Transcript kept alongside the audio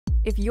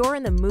If you're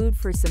in the mood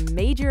for some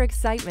major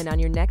excitement on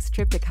your next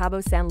trip to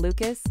Cabo San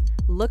Lucas,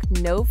 look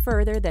no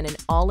further than an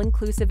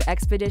all-inclusive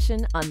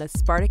expedition on the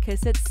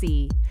Spartacus at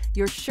sea,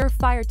 your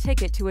surefire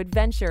ticket to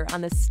adventure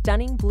on the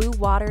stunning blue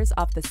waters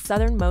off the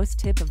southernmost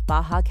tip of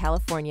Baja,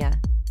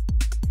 California.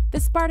 The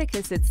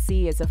Spartacus at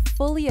sea is a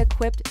fully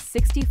equipped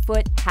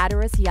 60-foot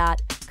Hatteras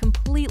yacht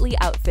completely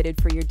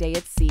outfitted for your day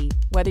at sea,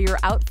 whether you're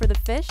out for the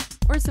fish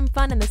or some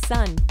fun in the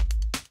sun.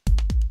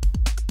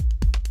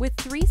 With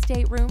 3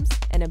 staterooms,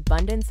 an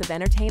abundance of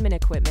entertainment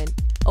equipment,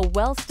 a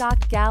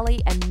well-stocked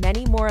galley, and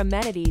many more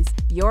amenities,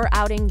 your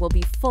outing will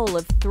be full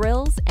of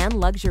thrills and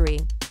luxury.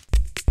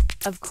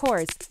 Of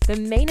course, the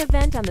main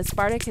event on the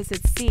Spartacus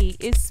at sea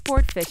is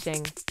sport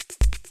fishing.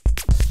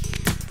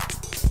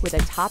 With a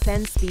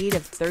top-end speed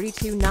of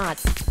 32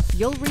 knots,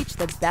 you'll reach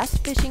the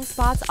best fishing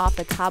spots off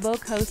the Cabo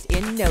coast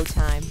in no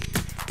time.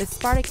 The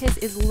Spartacus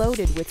is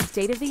loaded with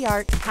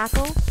state-of-the-art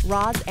tackle,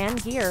 rods,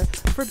 and gear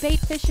for bait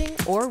fishing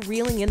or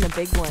reeling in the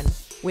big one.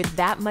 With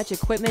that much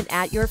equipment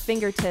at your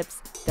fingertips,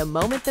 the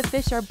moment the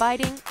fish are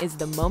biting is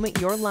the moment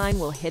your line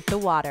will hit the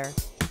water.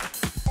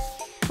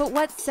 But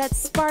what sets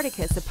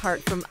Spartacus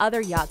apart from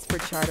other yachts for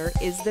charter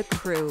is the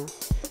crew.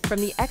 From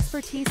the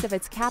expertise of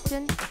its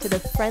captain to the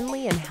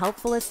friendly and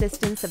helpful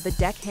assistance of the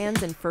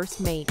deckhands and first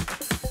mate.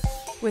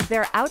 With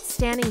their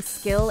outstanding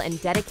skill and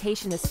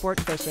dedication to sport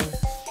fishing,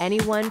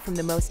 anyone from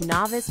the most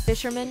novice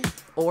fisherman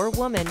or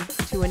woman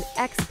to an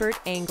expert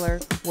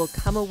angler will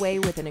come away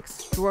with an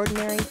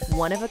extraordinary,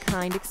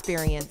 one-of-a-kind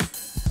experience.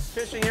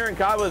 Fishing here in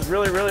Cabo is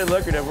really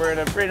lucrative. We're in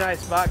a pretty nice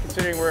spot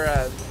considering we're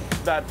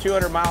about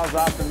 200 miles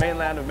off the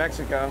mainland of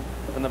Mexico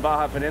in the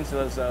Baja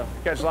Peninsula. So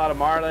we catch a lot of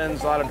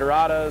marlins, a lot of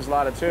dorados, a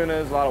lot of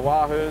tunas, a lot of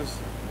wahoos.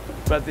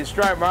 But the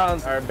striped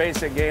marlins are a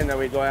basic game that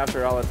we go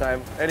after all the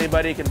time.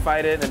 Anybody can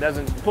fight it, and it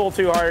doesn't pull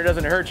too hard, it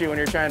doesn't hurt you when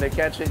you're trying to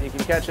catch it. You can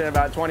catch it in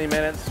about 20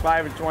 minutes,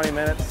 5 to 20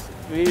 minutes.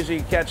 We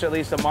usually catch at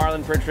least a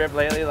marlin per trip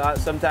lately.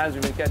 Sometimes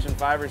we've been catching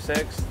 5 or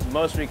 6.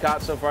 Most we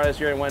caught so far this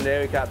year in one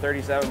day, we caught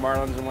 37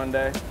 marlins in one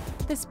day.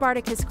 The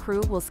Spartacus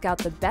crew will scout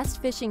the best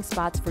fishing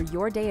spots for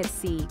your day at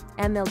sea,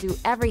 and they'll do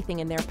everything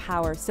in their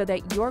power so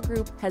that your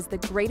group has the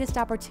greatest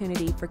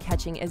opportunity for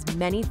catching as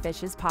many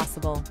fish as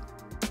possible.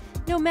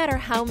 No matter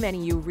how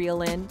many you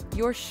reel in,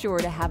 you're sure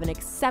to have an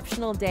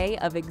exceptional day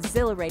of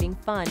exhilarating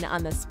fun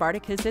on the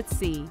Spartacus at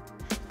sea.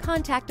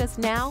 Contact us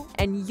now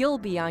and you'll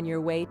be on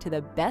your way to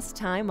the best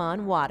time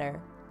on water.